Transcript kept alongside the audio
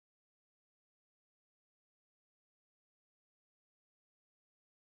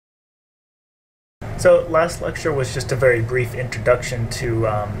So last lecture was just a very brief introduction to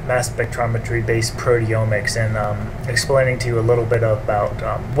mass spectrometry-based proteomics and explaining to you a little bit about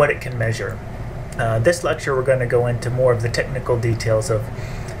what it can measure. This lecture we're going to go into more of the technical details of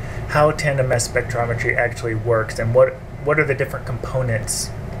how tandem mass spectrometry actually works and what are the different components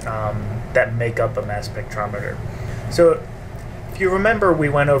that make up a mass spectrometer. So if you remember, we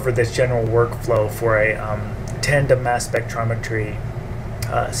went over this general workflow for a tandem mass spectrometry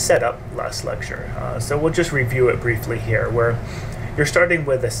setup last lecture. So we'll just review it briefly here, where you're starting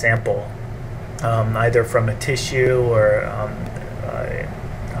with a sample, either from a tissue or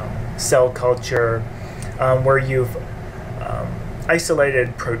cell culture, where you've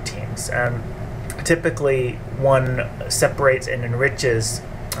isolated proteins. And typically one separates and enriches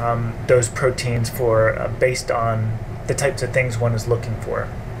those proteins for based on the types of things one is looking for.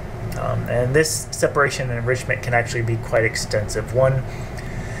 And this separation and enrichment can actually be quite extensive. One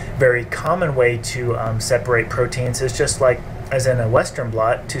very common way to separate proteins is just like, as in a Western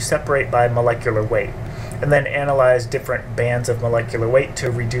blot, to separate by molecular weight, and then analyze different bands of molecular weight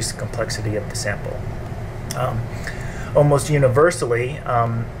to reduce the complexity of the sample. Almost universally,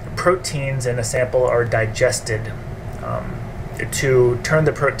 proteins in a sample are digested to turn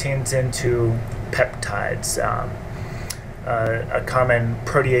the proteins into peptides. A common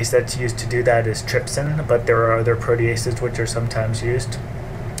protease that's used to do that is trypsin, but there are other proteases which are sometimes used.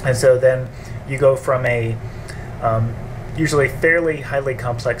 And so then you go from a usually fairly highly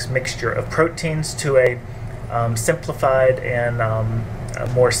complex mixture of proteins to a simplified and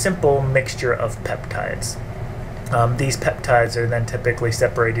a more simple mixture of peptides. These peptides are then typically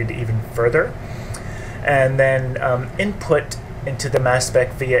separated even further and then input into the mass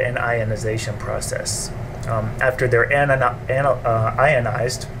spec via an ionization process. After they're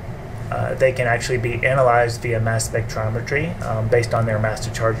ionized, they can actually be analyzed via mass spectrometry based on their mass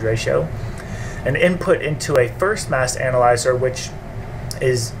to charge ratio, and input into a first mass analyzer, which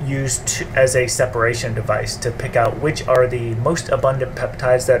is used as a separation device to pick out which are the most abundant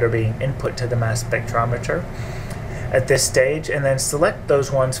peptides that are being input to the mass spectrometer at this stage, and then select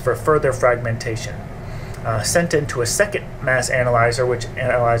those ones for further fragmentation. Sent into a second mass analyzer, which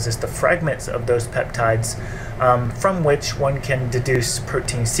analyzes the fragments of those peptides, from which one can deduce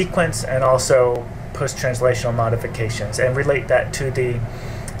protein sequence and also post-translational modifications and relate that to the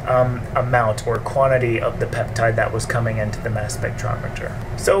amount or quantity of the peptide that was coming into the mass spectrometer.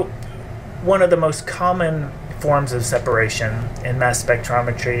 So one of the most common forms of separation in mass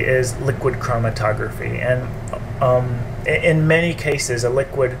spectrometry is liquid chromatography, and in many cases a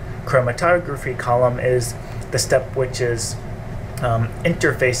liquid chromatography column is the step which is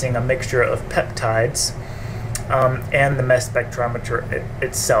interfacing a mixture of peptides and the mass spectrometer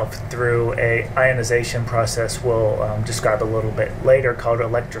itself through a ionization process we'll describe a little bit later, called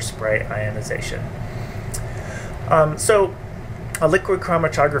electrospray ionization. So a liquid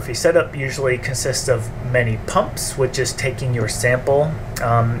chromatography setup usually consists of many pumps, which is taking your sample,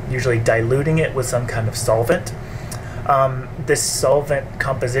 usually diluting it with some kind of solvent. This solvent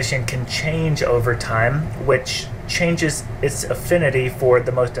composition can change over time, which changes its affinity for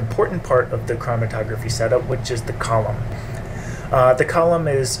the most important part of the chromatography setup, which is the column. The column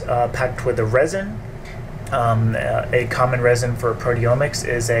is packed with a resin. A common resin for proteomics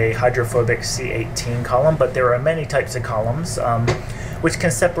is a hydrophobic C18 column, but there are many types of columns which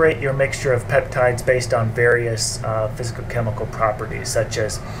can separate your mixture of peptides based on various physicochemical properties, such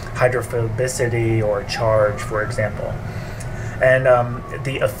as hydrophobicity or charge, for example. And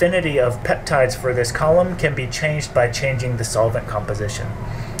the affinity of peptides for this column can be changed by changing the solvent composition.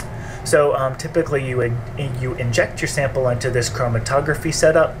 So typically you inject your sample into this chromatography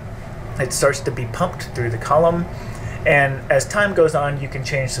setup. It starts to be pumped through the column, and as time goes on you can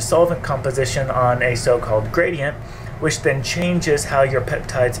change the solvent composition on a so-called gradient, which then changes how your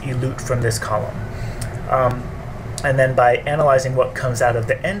peptides elute from this column. And then by analyzing what comes out of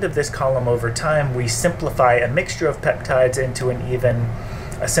the end of this column over time, we simplify a mixture of peptides into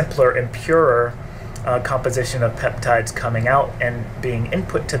a simpler and purer composition of peptides coming out and being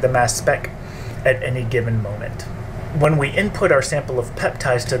input to the mass spec at any given moment. When we input our sample of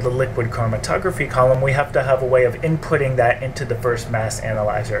peptides to the liquid chromatography column, we have to have a way of inputting that into the first mass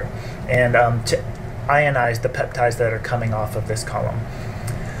analyzer and to ionize the peptides that are coming off of this column.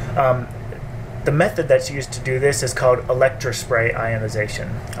 The method that's used to do this is called electrospray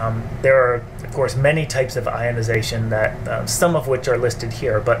ionization. There are, of course, many types of ionization, that some of which are listed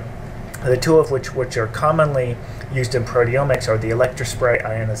here, but the two of which are commonly used in proteomics are the electrospray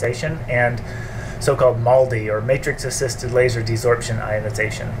ionization and so-called MALDI, or matrix-assisted laser desorption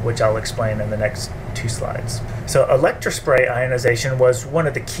ionization, which I'll explain in the next 2 slides. So electrospray ionization was one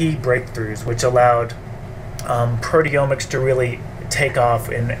of the key breakthroughs which allowed proteomics to really take off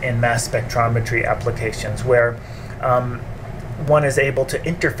in mass spectrometry applications, where one is able to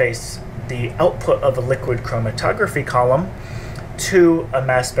interface the output of a liquid chromatography column to a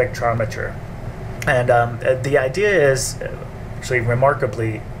mass spectrometer. And the idea is actually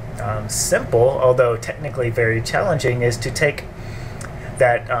remarkably simple, although technically very challenging, is to take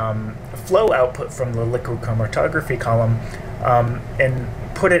that flow output from the liquid chromatography column and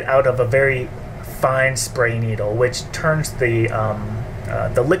put it out of a very fine spray needle, which turns the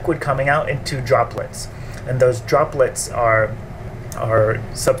liquid coming out into droplets, and those droplets are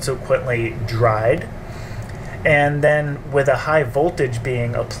subsequently dried, and then with a high voltage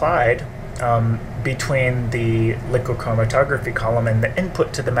being applied between the liquid chromatography column and the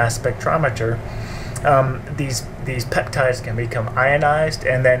input to the mass spectrometer, these peptides can become ionized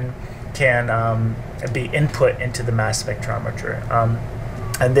and then can be input into the mass spectrometer.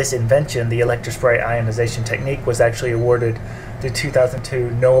 And this invention, the electrospray ionization technique, was actually awarded the 2002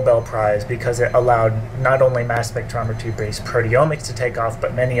 Nobel Prize because it allowed not only mass spectrometry-based proteomics to take off,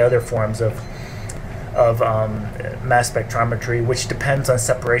 but many other forms of mass spectrometry, which depends on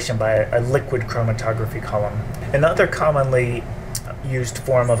separation by a liquid chromatography column. Another commonly used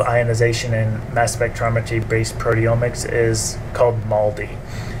form of ionization in mass spectrometry-based proteomics is called MALDI,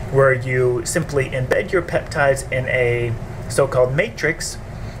 where you simply embed your peptides in a so-called matrix,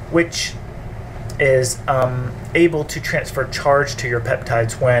 which is able to transfer charge to your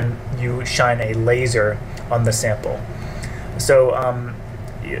peptides when you shine a laser on the sample. So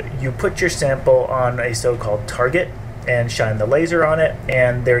you put your sample on a so-called target and shine the laser on it,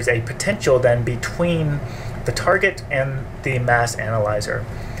 and there's a potential then between the target and the mass analyzer.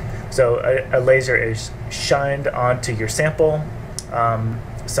 So a laser is shined onto your sample,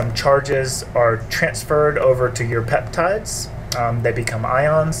 some charges are transferred over to your peptides, they become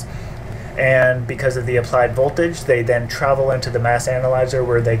ions, and because of the applied voltage, they then travel into the mass analyzer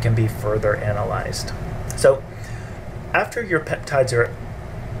where they can be further analyzed. So after your peptides are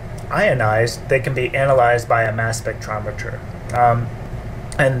ionized, they can be analyzed by a mass spectrometer.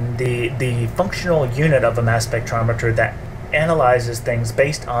 And the functional unit of a mass spectrometer that analyzes things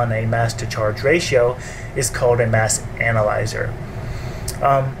based on a mass to charge ratio is called a mass analyzer.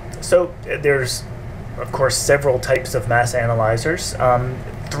 So there's, of course, several types of mass analyzers.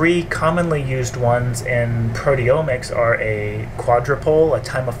 3 commonly used ones in proteomics are a quadrupole, a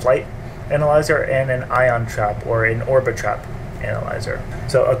time of flight analyzer, and an ion trap or an orbitrap analyzer.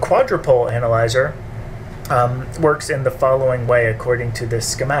 So a quadrupole analyzer works in the following way according to this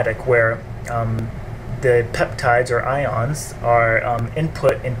schematic, where the peptides or ions are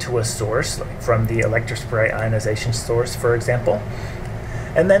input into a source, like from the electrospray ionization source, for example,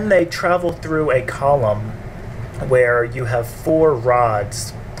 and then they travel through a column where you have 4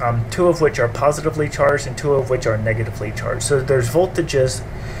 rods, 2 of which are positively charged and 2 of which are negatively charged. So there's voltages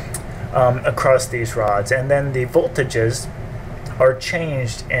across these rods, and then the voltages are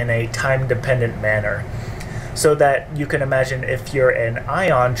changed in a time-dependent manner, so that you can imagine if you're an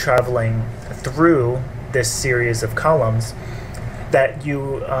ion traveling through this series of columns, that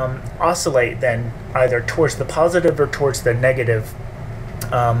you oscillate then either towards the positive or towards the negative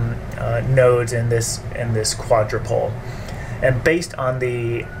nodes in this quadrupole. And based on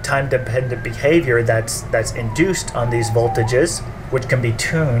the time-dependent behavior that's induced on these voltages, which can be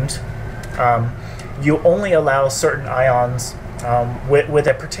tuned, you only allow certain ions with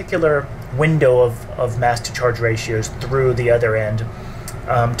a particular window of mass to charge ratios through the other end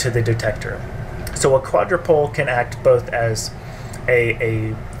to the detector. So a quadrupole can act both as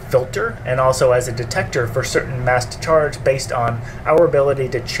a filter and also as a detector for certain mass to charge based on our ability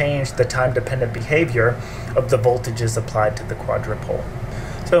to change the time-dependent behavior of the voltages applied to the quadrupole.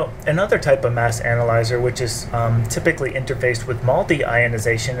 So another type of mass analyzer, which is typically interfaced with MALDI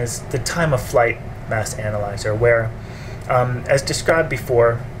ionization, is the time of flight mass analyzer, where, as described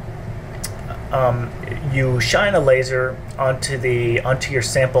before, you shine a laser onto your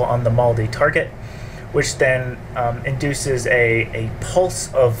sample on the MALDI target, which then induces a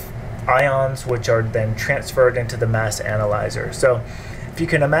pulse of ions, which are then transferred into the mass analyzer. So if you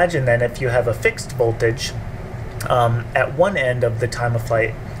can imagine then, if you have a fixed voltage at one end of the time of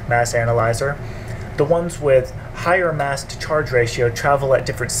flight mass analyzer, the ones with higher mass to charge ratio travel at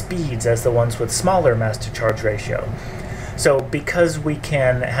different speeds as the ones with smaller mass to charge ratio. So because we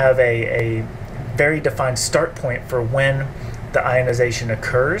can have a very defined start point for when the ionization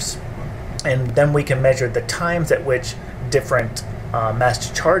occurs, and then we can measure the times at which different mass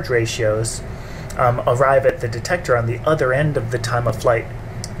to charge ratios arrive at the detector on the other end of the time of flight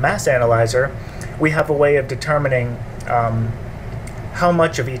mass analyzer, we have a way of determining how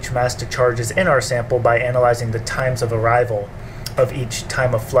much of each mass to charge is in our sample by analyzing the times of arrival of each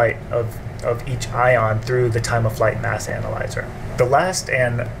time of flight of each ion through the time of flight mass analyzer. The last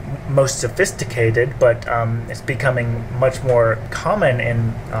and most sophisticated, but it's becoming much more common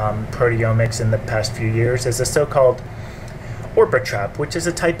in proteomics in the past few years, is a so-called orbit trap, which is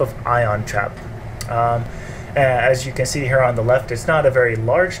a type of ion trap. As you can see here on the left, it's not a very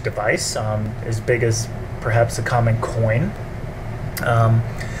large device, as big as perhaps a common coin.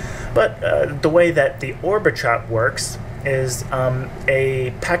 But the way that the orbit trap works is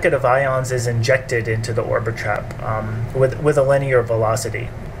a packet of ions is injected into the orbit trap with a linear velocity.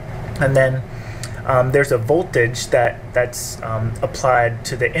 And then there's a voltage that's applied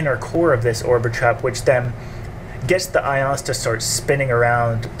to the inner core of this orbit trap, which then gets the ions to start spinning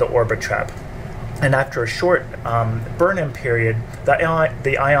around the orbit trap. And after a short burn-in period,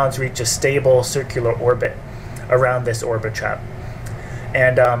 the ions reach a stable circular orbit around this orbit trap.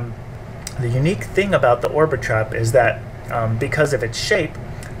 And the unique thing about the orbit trap is that because of its shape,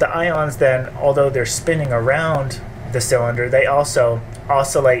 the ions then, although they're spinning around the cylinder, they also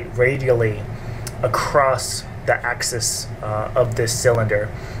oscillate radially across the axis of this cylinder.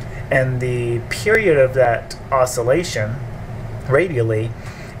 And the period of that oscillation radially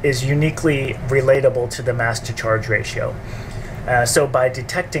is uniquely relatable to the mass-to-charge ratio. So by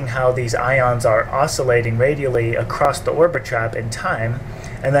detecting how these ions are oscillating radially across the orbit trap in time,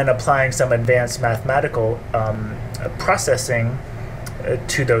 and then applying some advanced mathematical processing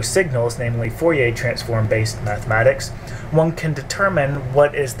to those signals, namely Fourier transform-based mathematics, one can determine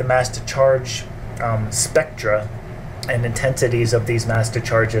what is the mass-to-charge spectra and intensities of these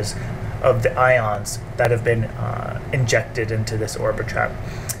mass-to-charges of the ions that have been injected into this orbit trap.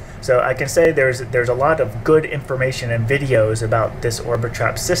 So I can say there's a lot of good information and videos about this orbit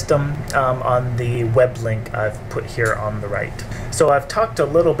trap system on the web link I've put here on the right. So I've talked a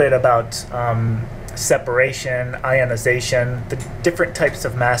little bit about separation, ionization, the different types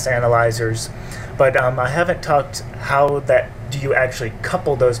of mass analyzers, but I haven't talked how do you actually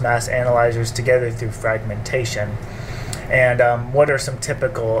couple those mass analyzers together through fragmentation, and what are some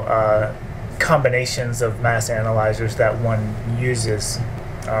typical combinations of mass analyzers that one uses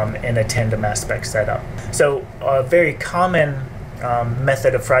in a tandem mass spec setup. So a very common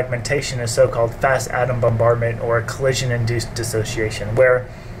method of fragmentation is so-called fast atom bombardment or collision-induced dissociation, where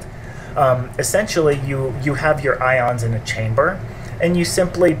essentially you have your ions in a chamber and you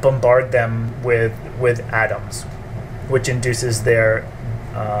simply bombard them with atoms, which induces their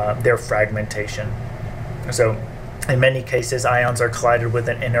fragmentation. So in many cases, ions are collided with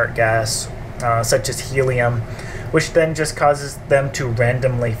an inert gas, such as helium, which then just causes them to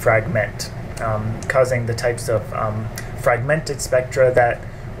randomly fragment, causing the types of fragmented spectra that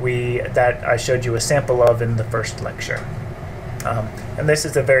I showed you a sample of in the first lecture. And this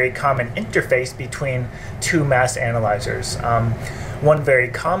is a very common interface between two mass analyzers. One very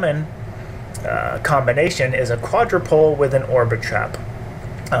common combination is a quadrupole with an orbit trap.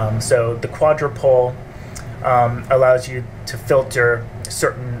 So the quadrupole allows you to filter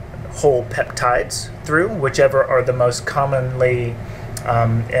certain whole peptides through, whichever are the most commonly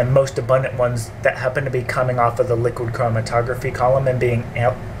and most abundant ones that happen to be coming off of the liquid chromatography column and being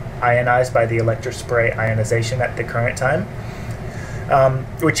ionized by the electrospray ionization at the current time,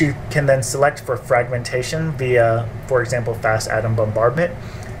 which you can then select for fragmentation via, for example, fast atom bombardment,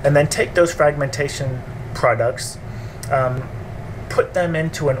 and then take those fragmentation products, put them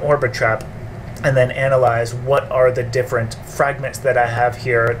into an orbit trap, and then analyze what are the different fragments that I have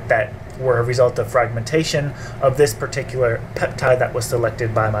here that were a result of fragmentation of this particular peptide that was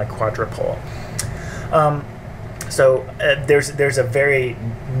selected by my quadrupole. There's a very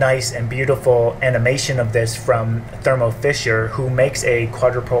nice and beautiful animation of this from Thermo Fisher, who makes a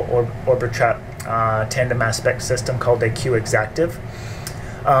quadrupole orbit trap tandem mass spec system called a Q-Exactive.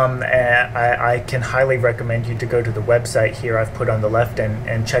 And I can highly recommend you to go to the website here I've put on the left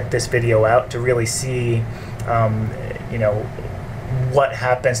and check this video out to really see what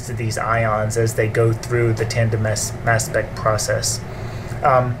happens to these ions as they go through the tandem mass spec process.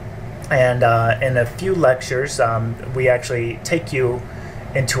 In a few lectures, we actually take you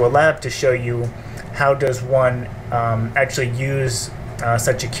into a lab to show you how does one actually use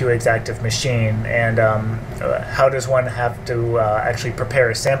such a Q-Exactive machine, and how does one have to actually prepare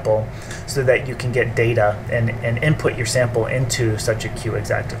a sample so that you can get data and input your sample into such a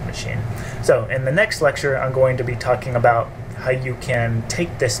Q-Exactive machine. So in the next lecture, I'm going to be talking about how you can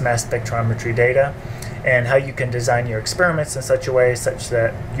take this mass spectrometry data and how you can design your experiments in such a way such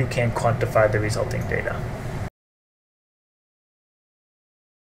that you can quantify the resulting data.